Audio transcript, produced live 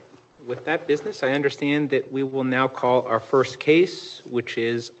with that business, I understand that we will now call our first case, which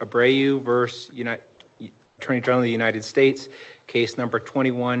is Abreu versus Attorney General of the United States, case number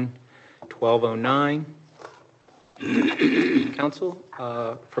 21-1209. Counsel,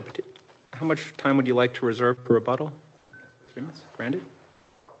 how much time would you like to reserve for rebuttal? 3 minutes. Brandon?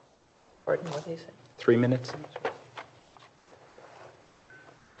 Pardon, what did he say? 3 minutes.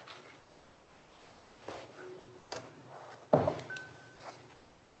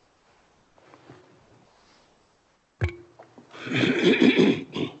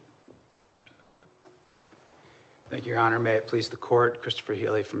 Thank you, Your Honor. May it please the court, Christopher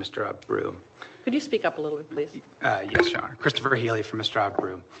Healy for Mr. Abreu. Could you speak up a little bit, please? Yes, Your Honor. Christopher Healy for Mr.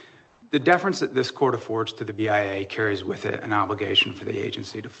 Abreu. The deference that this court affords to the BIA carries with it an obligation for the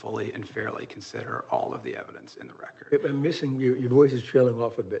agency to fully and fairly consider all of the evidence in the record. I'm missing you. Your voice is trailing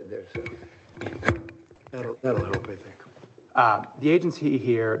off a bit there, so that'll help, I think. The agency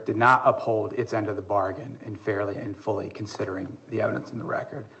here did not uphold its end of the bargain in fairly and fully considering the evidence in the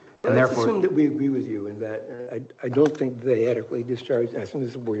record. And Let's therefore, assume that we agree with you in that I don't think they adequately discharged, I assume this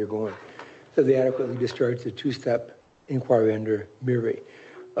is where you're going, that they adequately discharged the two-step inquiry under MIRI.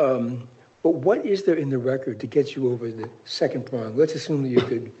 But what is there in the record to get you over the second prong? Let's assume that you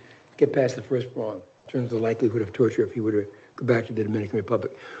could get past the first prong in terms of the likelihood of torture if you were to go back to the Dominican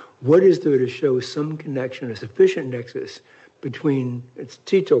Republic. What is there to show some connection, a sufficient nexus between, it's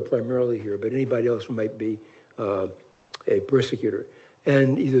Tito primarily here, but anybody else who might be a persecutor,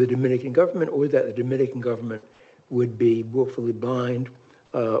 and either the Dominican government or that the Dominican government would be willfully blind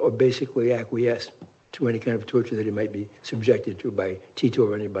or basically acquiesce to any kind of torture that he might be subjected to by Tito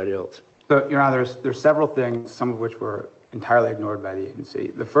or anybody else? So, Your Honor, there's several things, some of which were entirely ignored by the agency.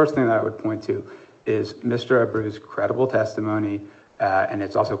 The first thing that I would point to is Mr. Abreu's credible testimony, and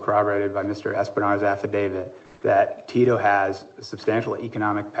it's also corroborated by Mr. Espinar's affidavit, that Tito has substantial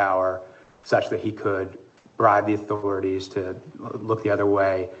economic power such that he could bribe the authorities to look the other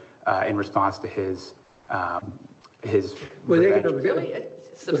way in response to his Really?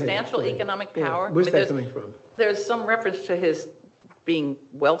 Substantial economic power? Yeah. Where's that coming from? There's some reference to his being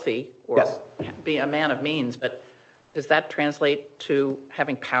wealthy or Yes. being a man of means, but does that translate to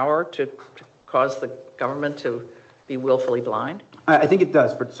having power to cause the government to be willfully blind? I think it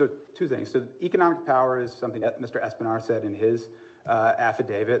does. So two things. So economic power is something that Mr. Espinar said in his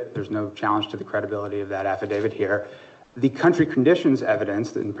affidavit. There's no challenge to the credibility of that affidavit here. The country conditions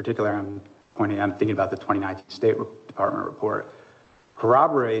evidence, in particular, I'm thinking about the 2019 State Department report,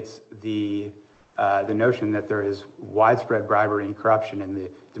 corroborates the notion that there is widespread bribery and corruption in the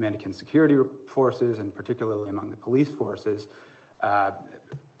Dominican security forces, and particularly among the police forces.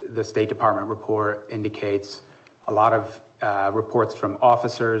 The State Department report indicates a lot of reports from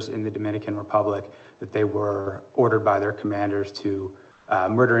officers in the Dominican Republic that they were ordered by their commanders to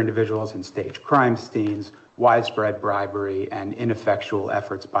murder individuals and stage crime scenes, widespread bribery, and ineffectual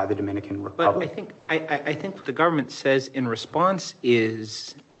efforts by the Dominican Republic. But I think what the government says in response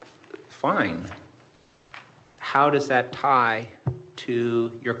is fine. How does that tie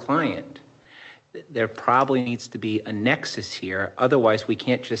to your client? There probably needs to be a nexus here. Otherwise, we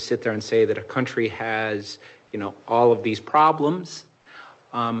can't just sit there and say that a country has, all of these problems.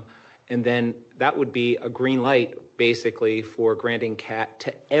 And then that would be a green light, basically, for granting CAT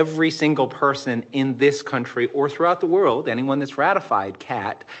to every single person in this country or throughout the world, anyone that's ratified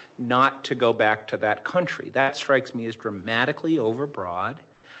CAT, not to go back to that country. That strikes me as dramatically overbroad.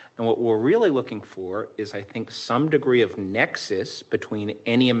 And what we're really looking for is, I think, some degree of nexus between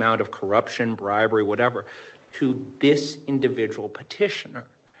any amount of corruption, bribery, whatever, to this individual petitioner.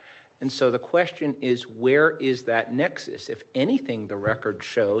 And so the question is, where is that nexus? If anything, the record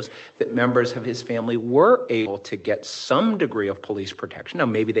shows that members of his family were able to get some degree of police protection. Now,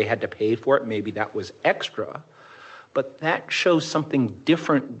 maybe they had to pay for it. Maybe that was extra. But that shows something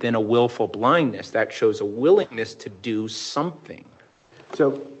different than a willful blindness. That shows a willingness to do something.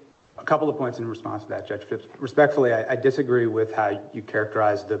 So a couple of points in response to that, Judge Phipps. Respectfully, I disagree with how you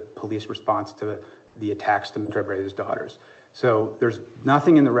characterize the police response to the attacks to Mr. Abreu's daughters. So there's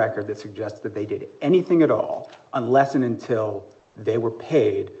nothing in the record that suggests that they did anything at all unless and until they were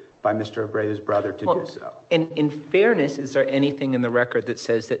paid by Mr. Abreu's brother to do so. And in fairness, is there anything in the record that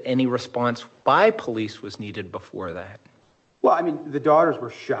says that any response by police was needed before that? Well, I mean, the daughters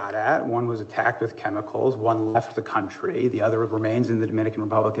were shot at. One was attacked with chemicals. One left the country. The other remains in the Dominican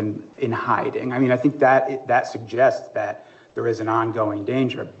Republic in hiding. I mean, I think that suggests that there is an ongoing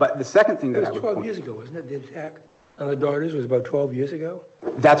danger. But the second thing that I would point... 12 years ago, wasn't it? The attack on the daughters was about 12 years ago?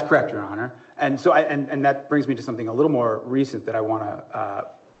 That's correct, Your Honor. And so, and that brings me to something a little more recent that I want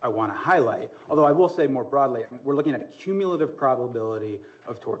to I want to highlight. Although I will say more broadly, we're looking at a cumulative probability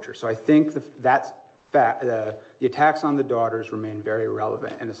of torture. So I think the attacks on the daughters remain very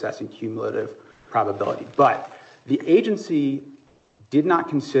relevant in assessing cumulative probability. But the agency did not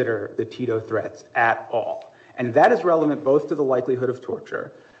consider the Tito threats at all. And that is relevant both to the likelihood of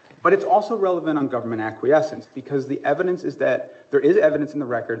torture, but it's also relevant on government acquiescence, because the evidence is that there is evidence in the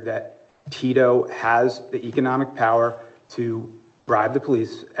record that Tito has the economic power to bribe the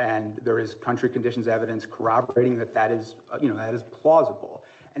police, and there is country conditions evidence corroborating that is plausible.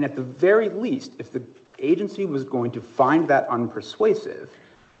 And at the very least, if the agency was going to find that unpersuasive,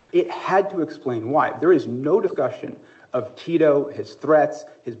 it had to explain why. There is no discussion of Tito, his threats,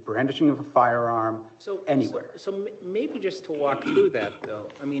 his brandishing of a firearm, anywhere. So maybe just to walk through that, though,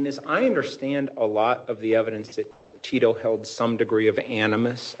 I mean, as I understand a lot of the evidence that Tito held some degree of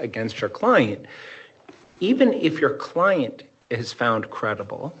animus against your client, even if your client is found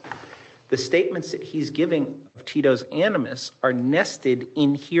credible, the statements that he's giving of Tito's animus are nested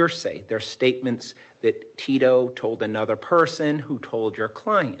in hearsay. They're statements that Tito told another person who told your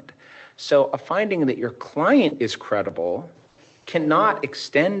client. So a finding that your client is credible cannot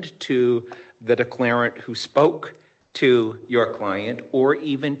extend to the declarant who spoke to your client or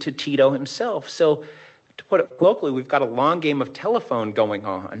even to Tito himself. So to put it locally, we've got a long game of telephone going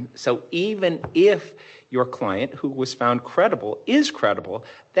on. So even if your client, who was found credible, is credible,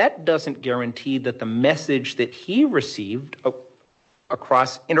 that doesn't guarantee that the message that he received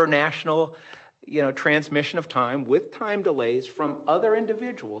across international, transmission of time with time delays from other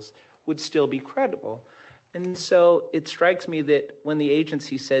individuals would still be credible. And so it strikes me that when the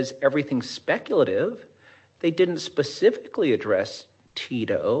agency says everything's speculative, they didn't specifically address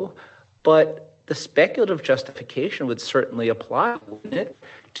Tito, but the speculative justification would certainly apply, wouldn't it,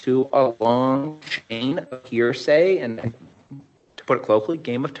 to a long chain of hearsay and, to put it colloquially,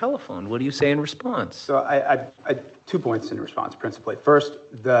 game of telephone. What do you say in response? So I 2 points in response, principally. First,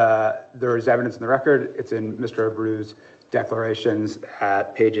 there is evidence in the record. It's in Mr. Abreu's declarations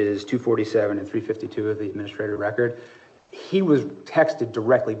at pages 247 and 352 of the administrative record. He was texted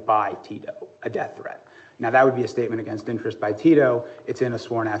directly by Tito, a death threat. Now, that would be a statement against interest by Tito. It's in a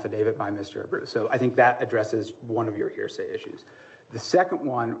sworn affidavit by Mr. Abreu. So I think that addresses one of your hearsay issues. The second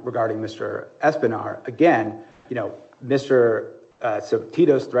one regarding Mr. Espinar, again, so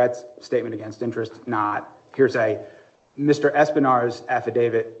Tito's threats, statement against interest, not hearsay. Mr. Espinar's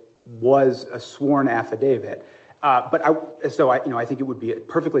affidavit was a sworn affidavit. But I think it would be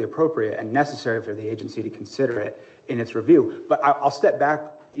perfectly appropriate and necessary for the agency to consider it in its review. But I'll step back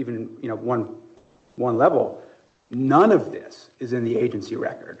even one level. None of this is in the agency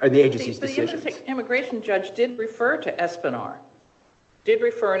record or the agency's decisions. The immigration judge did refer to Espinar, did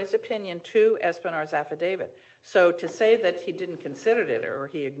refer in his opinion to Espinar's affidavit. So to say that he didn't consider it or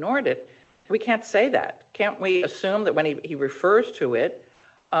he ignored it, we can't say that. Can't we assume that when he refers to it,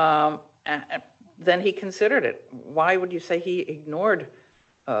 then he considered it? Why would you say he ignored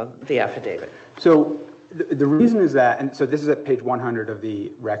the affidavit? So the reason is that, and so this is at page 100 of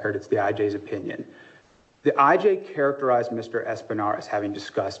the record, it's the IJ's opinion. The IJ characterized Mr. Espinar as having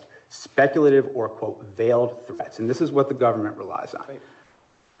discussed speculative or, quote, veiled threats, and this is what the government relies on. Right.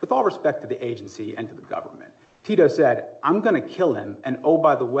 With all respect to the agency and to the government, Tito said, I'm going to kill him, and oh,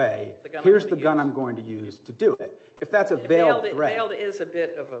 by the way, here's the gun I'm going to use to do it. If that's a veiled threat... Veiled is a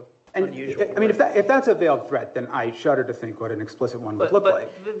bit of a... unusual. I mean, if that's a veiled threat, then I shudder to think what an explicit one would look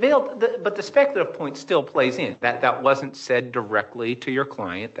like. But the speculative point still plays in. That wasn't said directly to your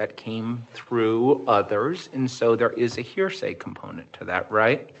client. That came through others, and so there is a hearsay component to that,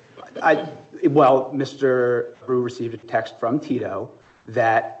 right? Mr. Abreu received a text from Tito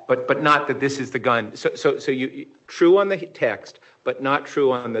that... But not that this is the gun. So you true on the text, but not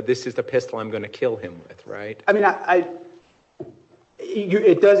true on the this is the pistol I'm going to kill him with, right? I mean,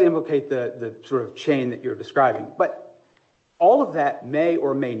 it does implicate the sort of chain that you're describing, but all of that may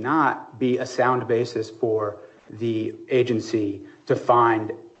or may not be a sound basis for the agency to find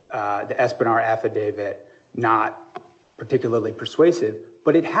the Espinar affidavit not particularly persuasive,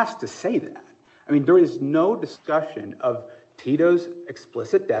 but it has to say that. I mean, there is no discussion of Tito's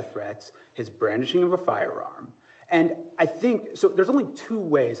explicit death threats, his brandishing of a firearm, and I think, so there's only 2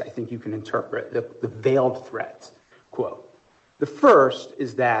 ways I think you can interpret the veiled threats, quote. The first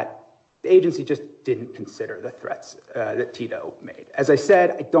is that the agency just didn't consider the threats that Tito made. As I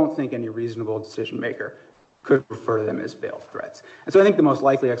said, I don't think any reasonable decision maker could refer to them as veiled threats. And so I think the most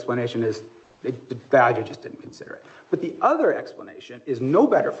likely explanation is the IJ just didn't consider it. But the other explanation is no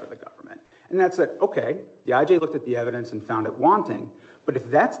better for the government. And that's that, okay, the IJ looked at the evidence and found it wanting. But if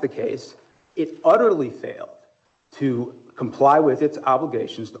that's the case, it utterly failed to comply with its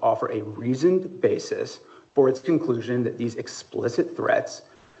obligations to offer a reasoned basis for its conclusion that these explicit threats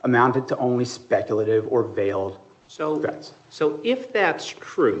amounted to only speculative or veiled threats. So if that's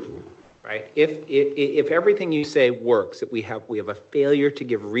true, right, if everything you say works, that we have a failure to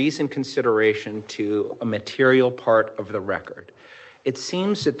give reasoned consideration to a material part of the record, it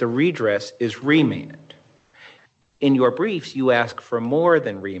seems that the redress is remand. In your briefs, you ask for more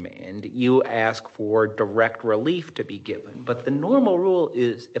than remand. You ask for direct relief to be given. But the normal rule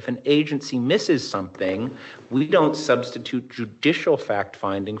is if an agency misses something, we don't substitute judicial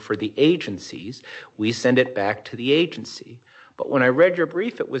fact-finding for the agencies. We send it back to the agency. But when I read your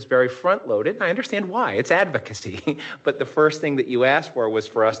brief, it was very front-loaded, and I understand why. It's advocacy. But the first thing that you asked for was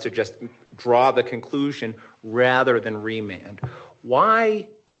for us to just draw the conclusion rather than remand. Why?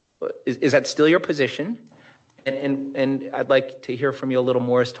 Is that still your position? And I'd like to hear from you a little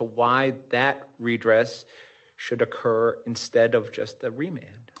more as to why that redress should occur instead of just the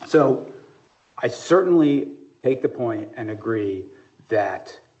remand. So I certainly take the point and agree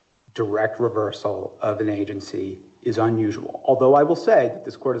that direct reversal of an agency is unusual. Although I will say that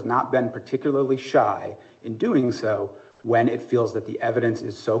this court has not been particularly shy in doing so when it feels that the evidence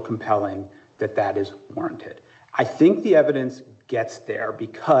is so compelling that that is warranted. I think the evidence gets there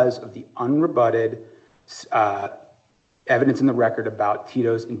because of the unrebutted evidence in the record about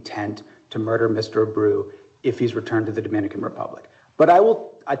Tito's intent to murder Mr. Abreu if he's returned to the Dominican Republic. But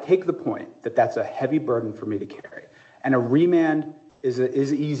I take the point that that's a heavy burden for me to carry, and a remand is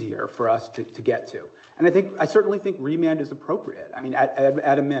easier for us to get to. And I certainly think remand is appropriate. I mean,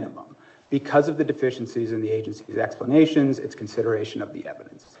 at a minimum, because of the deficiencies in the agency's explanations, its consideration of the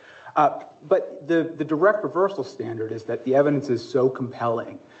evidence. But the direct reversal standard is that the evidence is so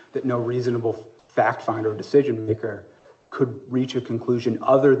compelling that no reasonable fact finder or decision maker could reach a conclusion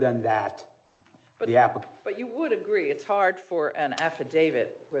other than that the applicant. But you would agree it's hard for an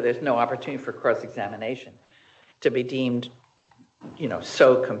affidavit where there's no opportunity for cross-examination to be deemed,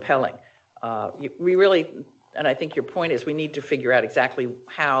 so compelling. We really, and I think your point is we need to figure out exactly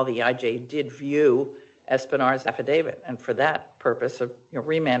how the IJ did view Espinar's affidavit. And for that purpose,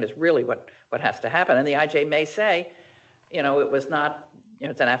 remand is really what has to happen. And the IJ may say, it was not,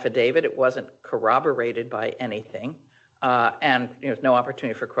 it's an affidavit. It wasn't corroborated by anything. And there's no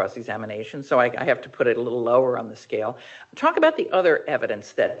opportunity for cross-examination. So I have to put it a little lower on the scale. Talk about the other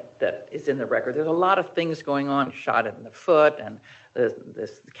evidence that is in the record. There's a lot of things going on, shot in the foot and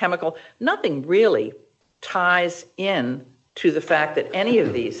this chemical. Nothing really ties in to the fact that any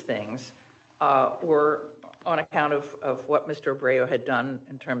of these things were on account of what Mr. Abreu had done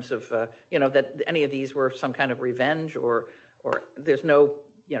in terms of, that any of these were some kind of revenge or there's no,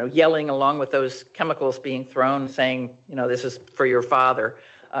 yelling along with those chemicals being thrown saying, this is for your father.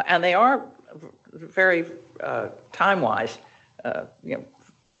 And they are very time-wise, a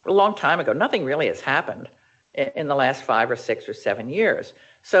long time ago. Nothing really has happened in the last 5 or 6 or 7 years.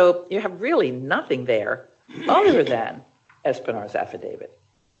 So you have really nothing there other than Espinar's affidavit.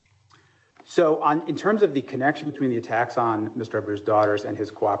 So in terms of the connection between the attacks on Mr. Abreu's daughters and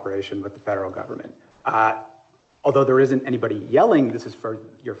his cooperation with the federal government, although there isn't anybody yelling, this is for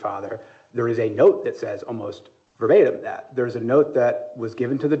your father, there is a note that says almost verbatim that. There's a note that was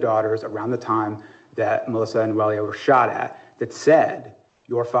given to the daughters around the time that Melissa and Welia were shot at that said,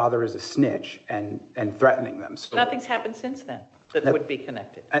 your father is a snitch and threatening them. So nothing's happened since then that would be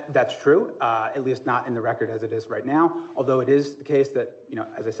connected. That's true, at least not in the record as it is right now, although it is the case that,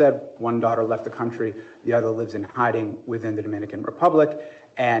 as I said, one daughter left the country, the other lives in hiding within the Dominican Republic,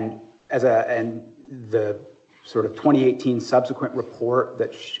 and the sort of 2018 subsequent report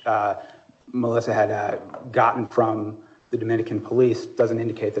that Melissa had gotten from the Dominican police doesn't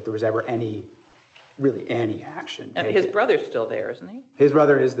indicate that there was ever any action. And his brother's still there, isn't he? His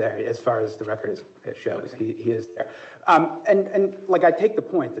brother is there, as far as the record shows. He is there. And I take the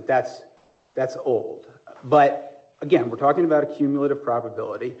point that that's old. But again, we're talking about a cumulative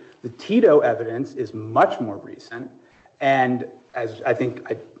probability. The Tito evidence is much more recent. And as I think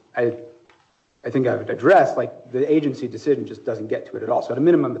I've addressed, the agency decision just doesn't get to it at all. So at a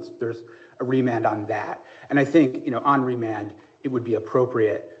minimum, there's a remand on that. And I think, on remand, it would be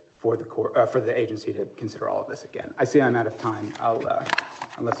appropriate for the court, for the agency to consider all of this again. I see I'm out of time.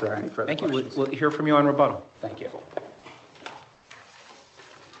 Unless there are any further questions. Thank you. We'll hear from you on rebuttal. Thank you.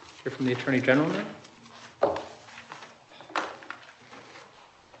 Hear from the Attorney General now.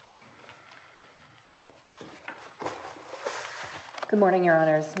 Good morning, Your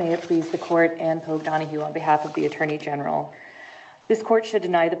Honors. May it please the Court, Ann Pogue Donahue on behalf of the Attorney General. This court should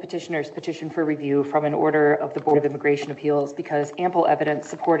deny the petitioner's petition for review from an order of the Board of Immigration Appeals because ample evidence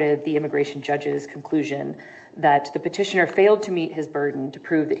supported the immigration judge's conclusion that the petitioner failed to meet his burden to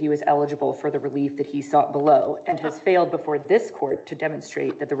prove that he was eligible for the relief that he sought below and has failed before this court to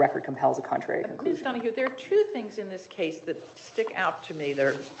demonstrate that the record compels a contrary conclusion. Ms. Donahue, there are two things in this case that stick out to me.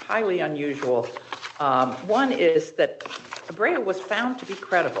 They're highly unusual. One is that Abreu was found to be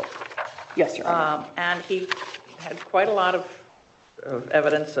credible. Yes, Your Honor. And he had quite a lot of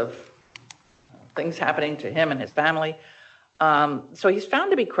evidence of things happening to him and his family. So he's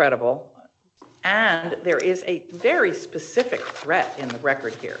found to be credible. And there is a very specific threat in the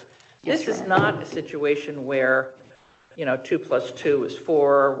record here. This is not a situation where, 2 + 2 is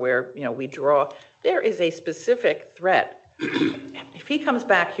 4, where, we draw. There is a specific threat. If he comes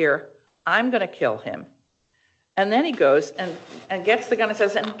back here, I'm going to kill him. And then he goes and gets the gun and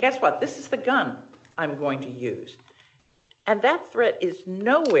says, and guess what? This is the gun I'm going to use. And that threat is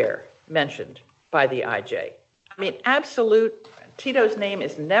nowhere mentioned by the IJ. I mean, Tito's name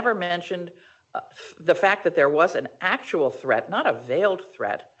is never mentioned. The fact that there was an actual threat, not a veiled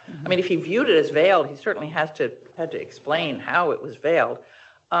threat. I mean, if he viewed it as veiled, he certainly had to explain how it was veiled.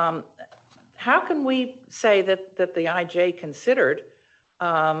 How can we say that the IJ considered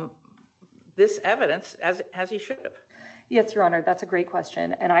this evidence as he should have? Yes, Your Honor, that's a great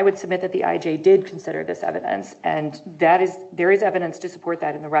question. And I would submit that the IJ did consider this evidence, and there is evidence to support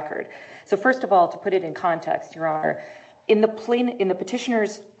that in the record. So first of all, to put it in context, Your Honor, in the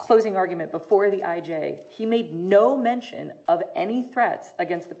petitioner's closing argument before the IJ, he made no mention of any threats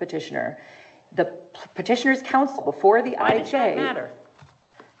against the petitioner. The petitioner's counsel before the IJ... Why does that matter?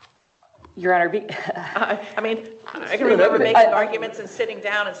 Your Honor... I mean, I can remember making arguments and sitting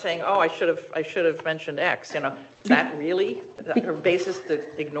down and saying, I should have mentioned X. Is that really a basis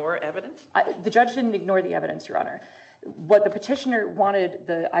to ignore evidence? The judge didn't ignore the evidence, Your Honor. What the petitioner wanted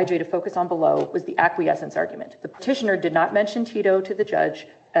the IJ to focus on below was the acquiescence argument. The petitioner did not mention Tito to the judge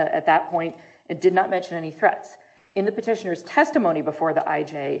at that point and did not mention any threats. In the petitioner's testimony before the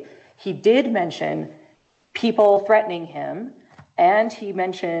IJ, he did mention people threatening him, and he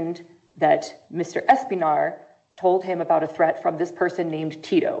mentioned that Mr. Espinar told him about a threat from this person named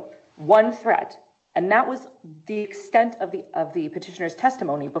Tito. One threat. And that was the extent of the petitioner's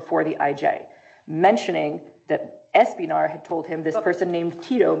testimony before the IJ, mentioning that Espinar had told him this person named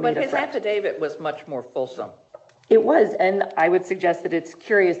Tito made a threat. But his affidavit was much more fulsome. It was, and I would suggest that it's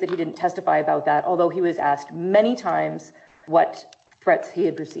curious that he didn't testify about that, although he was asked many times what threats he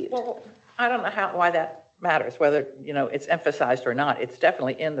had received. Well, I don't know why that matters, whether it's emphasized or not. It's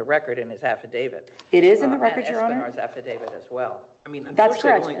definitely in the record in his affidavit. It is in the record, Your Honor? And Espinar's affidavit as well. I mean, that's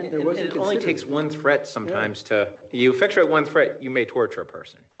correct. It only takes one threat sometimes to... You effectuate one threat, you may torture a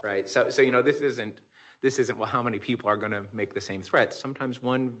person, right? So this isn't, well, how many people are going to make the same threat? Sometimes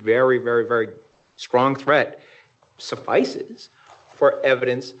one very, very, very strong threat suffices for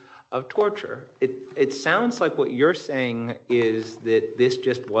evidence of torture. It sounds like what you're saying is that this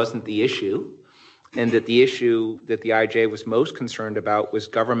just wasn't the issue, and that the issue that the IJ was most concerned about was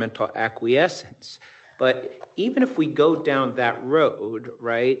governmental acquiescence. But even if we go down that road,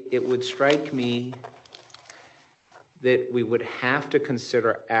 right, it would strike me that we would have to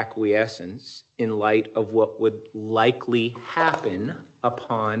consider acquiescence in light of what would likely happen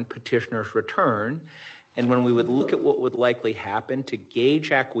upon petitioner's return. And when we would look at what would likely happen to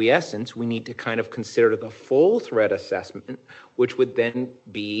gauge acquiescence, we need to kind of consider the full threat assessment, which would then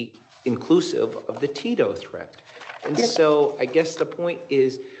be inclusive of the Tito threat. And so I guess the point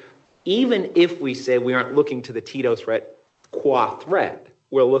is, even if we say we aren't looking to the Tito threat qua threat,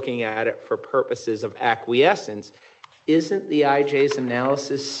 we're looking at it for purposes of acquiescence, isn't the IJ's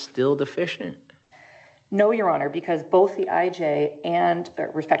analysis still deficient? No, Your Honor, because both the IJ and,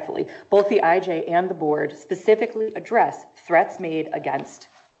 respectfully, both the IJ and the board specifically address threats made against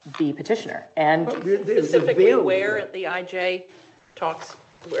the petitioner. And specifically where the IJ talks,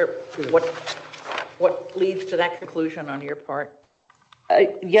 what leads to that conclusion on your part?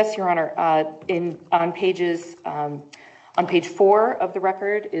 Yes, Your Honor. On page 4 of the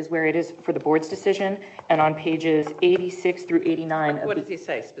record is where it is for the board's decision, and on pages 86 through 89. What does he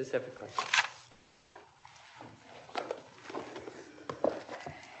say specifically?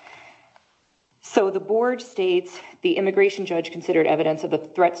 So the board states the immigration judge considered evidence of the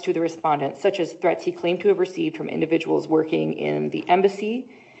threats to the respondent, such as threats he claimed to have received from individuals working in the embassy,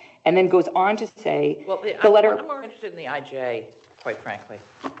 and then goes on to say the letter. I'm more interested in the IJ, quite frankly.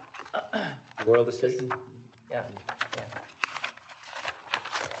 Royal decision? Yeah.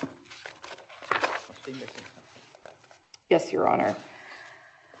 Yes, Your Honor.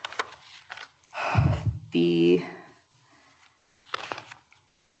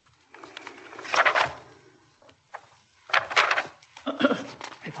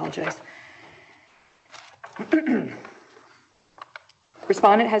 apologize.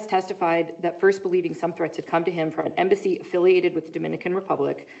 Respondent has testified that first believing some threats had come to him from an embassy affiliated with the Dominican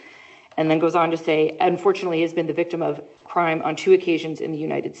Republic, and then goes on to say, unfortunately, has been the victim of crime on 2 occasions in the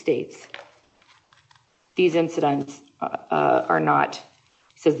United States. These incidents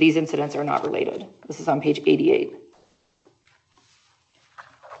these incidents are not related. This is on page 88.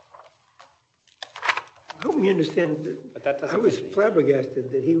 Help me understand that. I was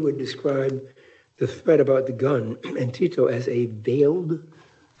flabbergasted that he would describe the threat about the gun and Tito as a veiled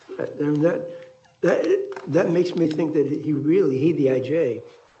threat. And that makes me think that he, the IJ,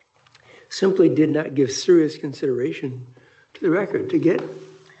 simply did not give serious consideration to the record to get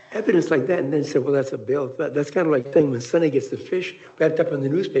evidence like that and then said, well, that's a veiled threat. That's kind of like saying when Sonny gets the fish wrapped up in the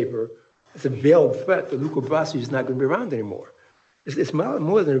newspaper, it's a veiled threat that Luca Brasi is not going to be around anymore. It's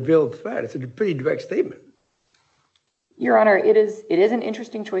more than a veiled threat. It's a pretty direct statement. Your Honor, it is an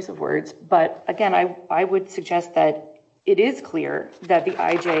interesting choice of words, but again, I would suggest that it is clear that the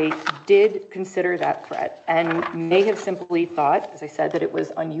IJ did consider that threat and may have simply thought, as I said, that it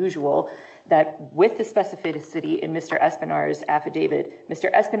was unusual that with the specificity in Mr. Espinar's affidavit,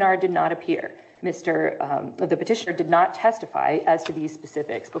 Mr. Espinar did not appear. The petitioner did not testify as to these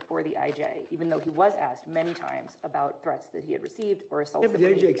specifics before the IJ, even though he was asked many times about threats that he had received or assaults. Yeah, but the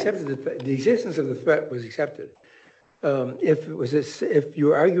IJ accepted the existence of the threat was accepted. If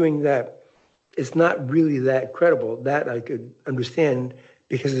you're arguing that it's not really that credible, that I could understand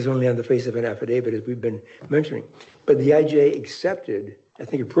because it's only on the face of an affidavit, as we've been mentioning. But the IJ accepted, I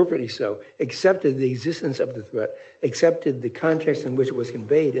think appropriately so, accepted the existence of the threat, accepted the context in which it was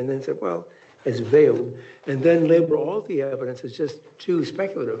conveyed, and then said, well, it's veiled, and then labeled all the evidence as just too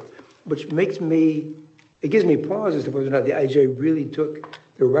speculative, which gives me pause as to whether or not the IJ really took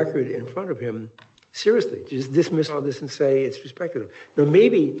the record in front of him seriously, just dismiss all this and say it's too speculative. Now,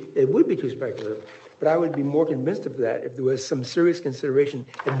 maybe it would be too speculative, but I would be more convinced of that if there was some serious consideration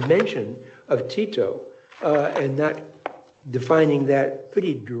and mention of Tito and not defining that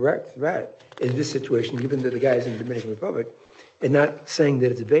pretty direct threat in this situation, even though the guy is in the Dominican Republic, and not saying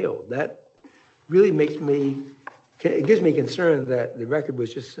that it's veiled. That really it gives me concern that the record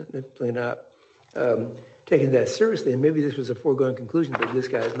was just simply not taking that seriously, and maybe this was a foregone conclusion that this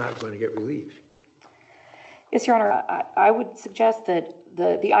guy is not going to get relief. Yes, Your Honor, I would suggest that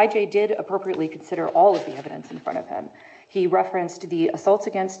the IJ did appropriately consider all of the evidence in front of him. He referenced the assaults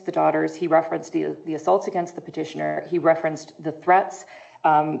against the daughters. He referenced the assaults against the petitioner. He referenced the threats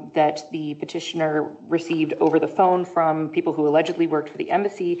that the petitioner received over the phone from people who allegedly worked for the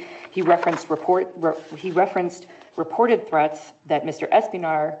embassy. He referenced reported threats that Mr.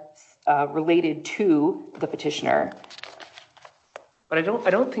 Espinar related to the petitioner. But I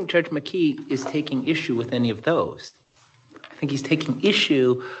don't think Judge McKee is taking issue with any of those. I think he's taking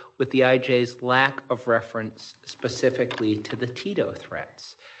issue with the IJ's lack of reference specifically to the Tito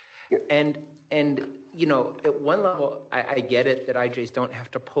threats. And you know, at one level, I get it that IJs don't have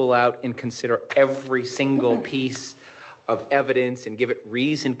to pull out and consider every single piece of evidence and give it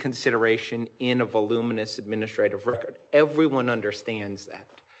reasoned consideration in a voluminous administrative record. Everyone understands that.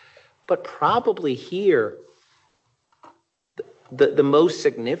 But probably here, the most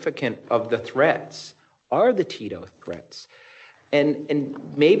significant of the threats are the Tito threats.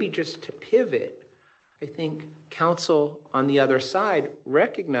 And maybe just to pivot, I think counsel on the other side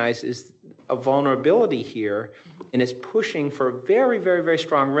recognizes a vulnerability here and is pushing for a very, very, very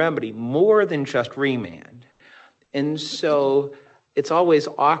strong remedy, more than just remand. And so it's always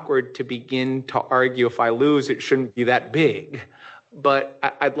awkward to begin to argue if I lose, it shouldn't be that big. But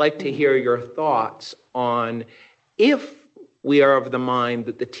I'd like to hear your thoughts on if we are of the mind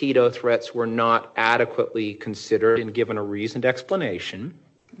that the Tito threats were not adequately considered and given a reasoned explanation.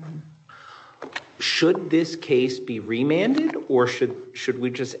 Should this case be remanded, or should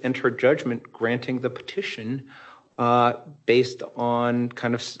we just enter judgment granting the petition based on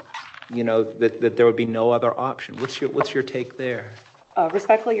kind of, you know, that there would be no other option? What's your take there?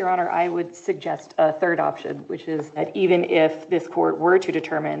 Respectfully, Your Honor, I would suggest a third option, which is that even if this court were to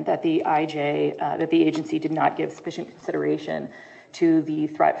determine that the IJ, that the agency did not give sufficient consideration to the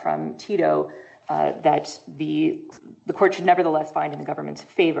threat from Tito, that the court should nevertheless find in the government's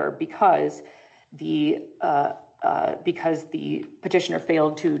favor because the petitioner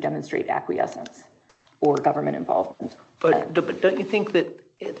failed to demonstrate acquiescence or government involvement. But don't you think that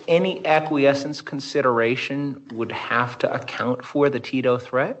any acquiescence consideration would have to account for the Tito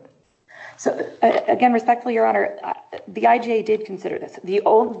threat? So again, respectfully, Your Honor, the IJ did consider this. The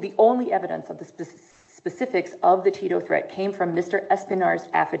only evidence of the specifics of the Tito threat came from Mr. Espinar's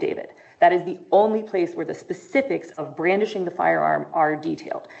affidavit. That is the only place where the specifics of brandishing the firearm are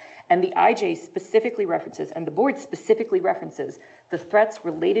detailed. And the IJ specifically references, and the board specifically references, the threats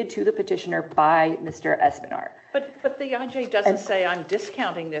related to the petitioner by Mr. Espinar. But the IJ doesn't say, I'm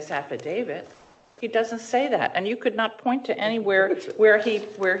discounting this affidavit. He doesn't say that. And you could not point to anywhere where he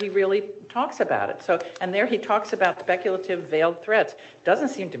really talks about it. So, and there he talks about speculative veiled threats. Doesn't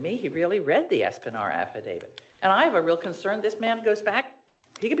seem to me he really read the Espinar affidavit. And I have a real concern this man goes back,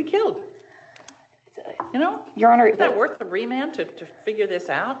 he could be killed. You know? Your Honor, is that worth the remand to figure this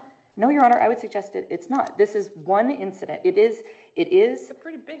out? No, Your Honor, I would suggest it's not. This is one incident. It is It's a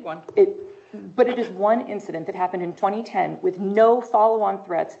pretty big one. But it is one incident that happened in 2010 with no follow-on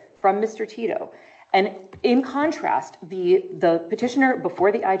threats from Mr. Tito. And in contrast, the petitioner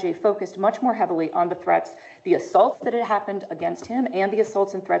before the IJ focused much more heavily on the threats, the assaults that had happened against him and the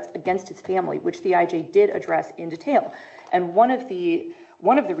assaults and threats against his family, which the IJ did address in detail. And one of the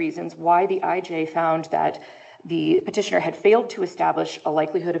reasons why the IJ found that the petitioner had failed to establish a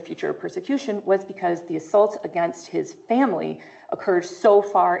likelihood of future persecution was because the assaults against his family occurred so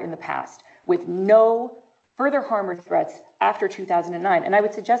far in the past with no further harm or threats after 2009. And I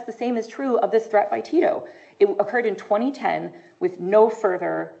would suggest the same is true of this threat by Tito. It occurred in 2010 with no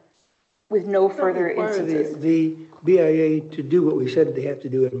further instances. The BIA to do what we said they have to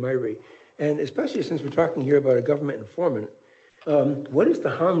do in Myrie. And especially since we're talking here about a government informant, what is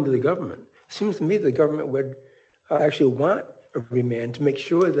the harm to the government? It seems to me the government would actually want a remand to make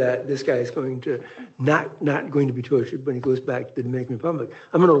sure that this guy is going to not going to be tortured when he goes back to the Dominican Republic.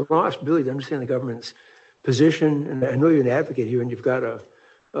 I'm at a loss, really, to understand the government's position. And I know you're an advocate here and you've got to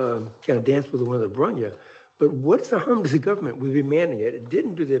kind of dance with the one that brought you. But what's the harm to the government? We're remanding it. It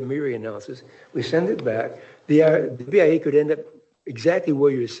didn't do the Myrie analysis. We send it back. The BIA could end up exactly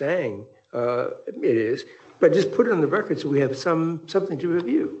where you're saying it is, but just put it on the record so we have something to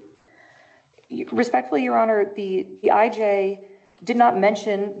review. Respectfully, Your Honor, the IJ did not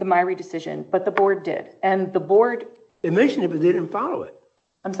mention the Myrie decision, but the board did. And the board... They mentioned it, but they didn't follow it.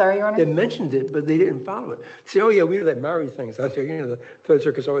 I'm sorry, Your Honor? They mentioned it, but they didn't follow it. Say, oh, yeah, we know that Myrie thing. So the Third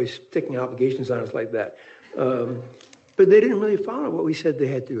Circuit's always sticking obligations on us like that. But they didn't really follow what we said they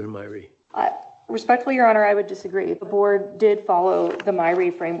had to do in Myrie. Respectfully, Your Honor, I would disagree. The board did follow the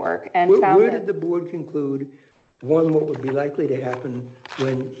Myrie framework and Where did the board conclude, one, what would be likely to happen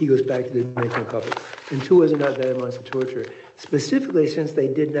when he goes back to the Dominican Republic, and two, whether or not that amounts to torture, specifically since they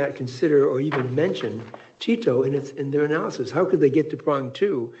did not consider or even mention Tito in their analysis? How could they get to prong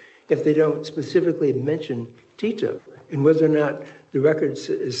two if they don't specifically mention Tito? And whether or not the record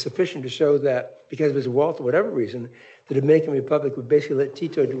is sufficient to show that because of his wealth or whatever reason, the Dominican Republic would basically let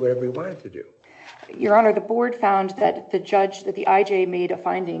Tito do whatever he wanted to do. Your Honor, the board found that the IJ made a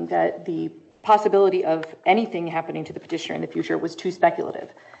finding that the possibility of anything happening to the petitioner in the future was too speculative.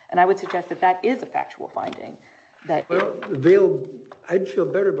 And I would suggest that that is a factual finding. I'd feel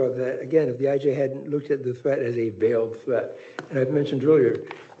better about that, again, if the IJ hadn't looked at the threat as a veiled threat. And I've mentioned earlier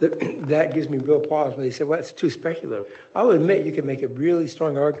that gives me real pause when they say, well, it's too speculative. I'll admit you can make a really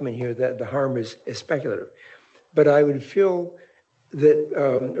strong argument here that the harm is speculative. But I would feel that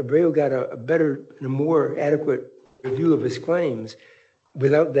Abreu got a better and a more adequate review of his claims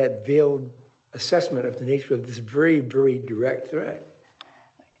without that veiled assessment of the nature of this very, very direct threat.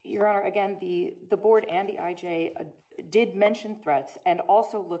 Your Honor, again, the board and the IJ did mention threats and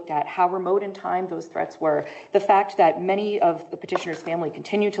also looked at how remote in time those threats were. The fact that many of the petitioner's family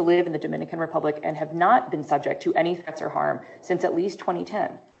continue to live in the Dominican Republic and have not been subject to any threats or harm since at least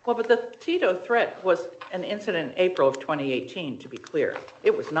 2010. Well, but the Tito threat was an incident in April of 2018, to be clear.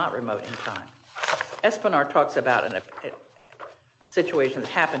 It was not remote in time. Espinar talks about a situation that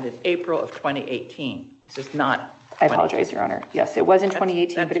happened in April of 2018. This is not... I apologize, Your Honor. Yes, it was in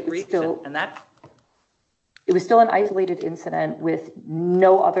 2018, but it was still... It was still an isolated incident with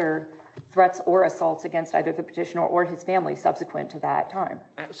no other threats or assaults against either the petitioner or his family subsequent to that time.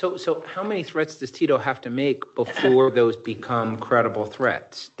 So how many threats does Tito have to make before those become credible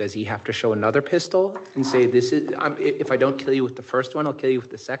threats? Does he have to show another pistol and say, "This is if I don't kill you with the first one, I'll kill you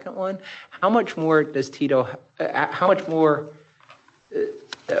with the second one"? How much more does Tito? How much more?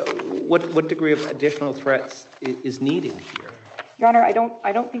 What degree of additional threats is needed here? Your Honor, I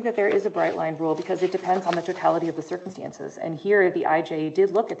don't think that there is a bright line rule because it depends on the totality of the circumstances. And here the IJ did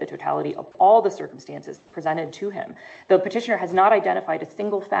look at the totality of all the circumstances presented to him. The petitioner has not identified a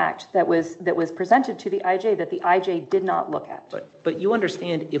single fact that was presented to the IJ that the IJ did not look at. But you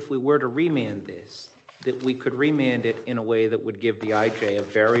understand if we were to remand this, that we could remand it in a way that would give the IJ a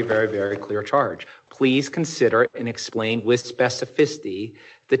very, very, very clear charge. Please consider and explain with specificity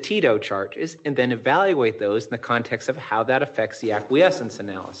the Tito charges, and then evaluate those in the context of how that affects the acquiescence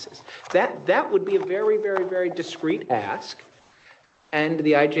analysis. That would be a very, very, very discreet ask, and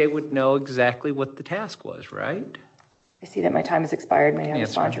the IJ would know exactly what the task was, right? I see that my time has expired. May I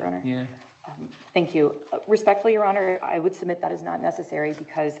respond, Your Honor? Yeah. Thank you. Respectfully, Your Honor, I would submit that is not necessary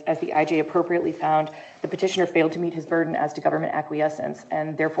because, as the IJ appropriately found, the petitioner failed to meet his burden as to government acquiescence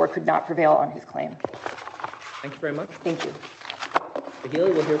and therefore could not prevail on his claim. Thank you very much. Thank you. Mr.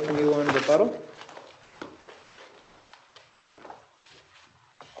 Healy, we'll hear from you on rebuttal.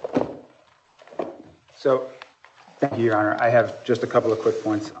 So, thank you, Your Honor. I have just a couple of quick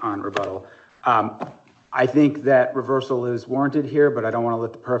points on rebuttal. I think that reversal is warranted here, but I don't want to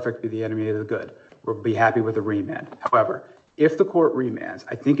let the perfect be the enemy of the good. We'll be happy with a remand. However, if the court remands,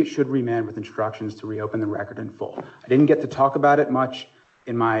 I think it should remand with instructions to reopen the record in full. I didn't get to talk about it much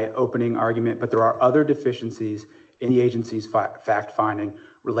in my opening argument, but there are other deficiencies in the agency's fact-finding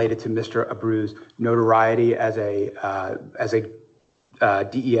related to Mr. Abreu's notoriety as a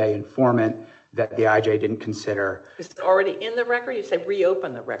DEA informant that the IJ didn't consider. Is it already in the record? You say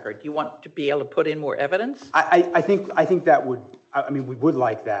reopen the record. You want to be able to put in more evidence? I think that would, I mean, we would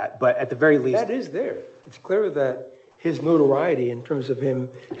like that, but at the very least. That is there. It's clear that his notoriety in terms of him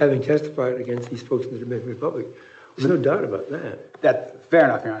having testified against these folks in the Dominican Republic, there's no doubt about that. That's fair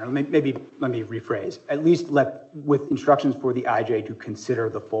enough, Your Honor. Maybe let me rephrase. At least with instructions for the IJ to consider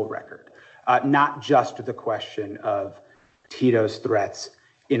the full record, not just the question of Tito's threats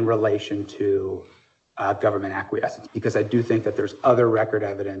in relation to government acquiescence, because I do think that there's other record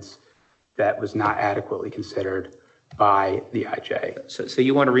evidence that was not adequately considered by the IJ. So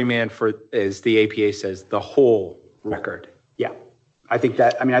you want to remand for, as the APA says, the whole record? Yeah, I think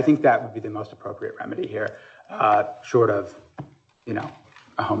that would be the most appropriate remedy here, short of,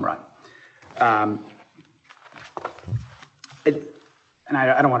 a home run. And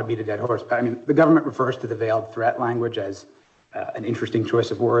I don't want to beat a dead horse, but I mean, the government refers to the veiled threat language as an interesting choice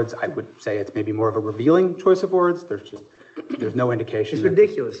of words. I would say it's maybe more of a revealing choice of words. There's no indication. It's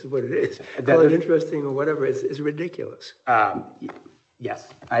ridiculous is what it is. Call it interesting or whatever. It's ridiculous. Yes,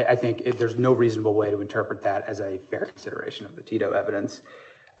 I think there's no reasonable way to interpret that as a fair consideration of the Tito evidence.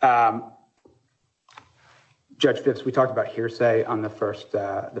 Judge Phipps, we talked about hearsay on the first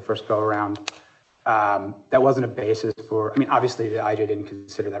go around. That wasn't a basis for. I mean, obviously the IJ didn't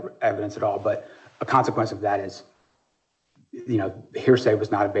consider that evidence at all, but a consequence of that is, hearsay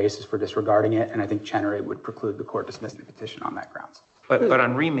was not a basis for disregarding it, and I think Chenery would preclude the court dismissing the petition on that grounds. But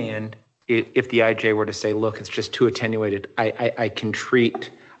on remand, if the IJ were to say, look, it's just too attenuated, I can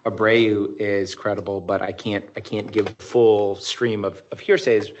treat Abreu as credible, but I can't give full stream of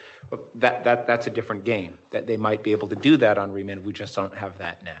hearsays, that's a different game. That they might be able to do that on remand. We just don't have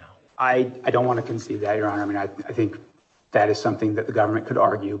that now. I don't want to concede that, Your Honor. I mean, I think that is something that the government could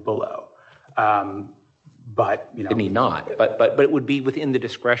argue below. But it need not. But it would be within the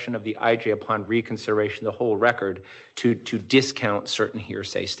discretion of the IJ upon reconsideration of the whole record to discount certain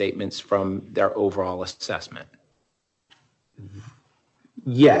hearsay statements from their overall assessment.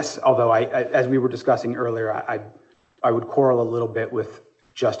 Yes, although as we were discussing earlier, I would quarrel a little bit with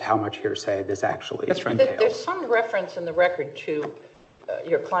just how much hearsay this actually entails. There's some reference in the record to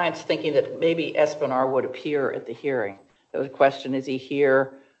your clients thinking that maybe Espinar would appear at the hearing. There was a question, is he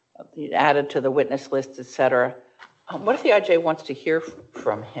here? Added to the witness list, etc. What if the IJ wants to hear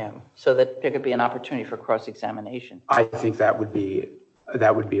from him so that there could be an opportunity for cross-examination? I think that would be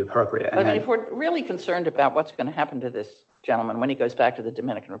appropriate. I mean, if we're really concerned about what's going to happen to this gentleman when he goes back to the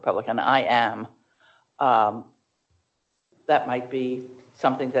Dominican Republic, and I am, that might be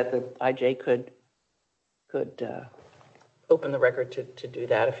something that the IJ could open the record to do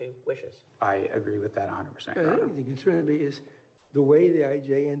that if he wishes. I agree with that 100%. I think the concern is the way the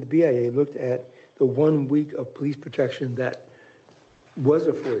IJ and the BIA looked at the 1 week of police protection that was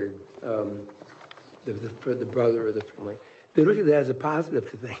afforded the brother or the family. They looked at that as a positive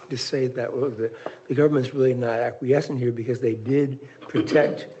thing to say that the government's really not acquiescing here because they did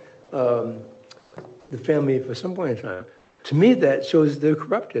protect the family for some point in time. To me, that shows they're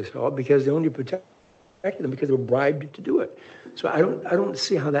corrupt as hell because they only protected them because they were bribed to do it. So I don't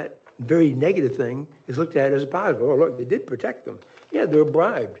see how that very negative thing is looked at as a positive. Oh, look, they did protect them. Yeah, they were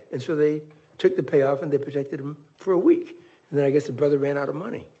bribed. And so they took the payoff and they protected them for a week. And then I guess the brother ran out of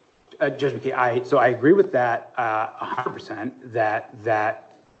money. Judge McKee, so I agree with that 100%,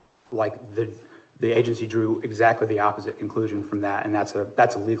 that like the agency drew exactly the opposite conclusion from that, and that's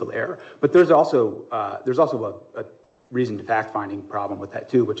a legal error. But there's also a reason to fact-finding problem with that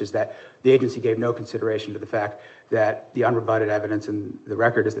too, which is that the agency gave no consideration to the fact that the unrebutted evidence in the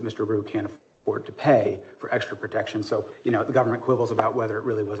record is that Mr. Abreu can't afford to pay for extra protection. So, the government quibbles about whether it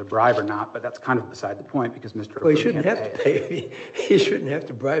really was a bribe or not, but that's kind of beside the point because Mr. Abreu Well, he shouldn't have to pay. He shouldn't have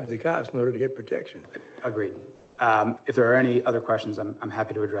to bribe the cops in order to get protection. Agreed. If there are any other questions, I'm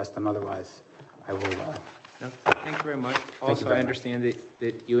happy to address them. Otherwise, I will. No, thank you very much. Also, I understand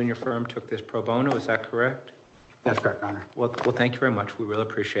that you and your firm took this pro bono. Is that correct? That's correct, Your Honor. Well, thank you very much. We really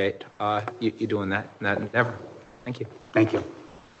appreciate you doing that endeavor. Thank you. Thank you.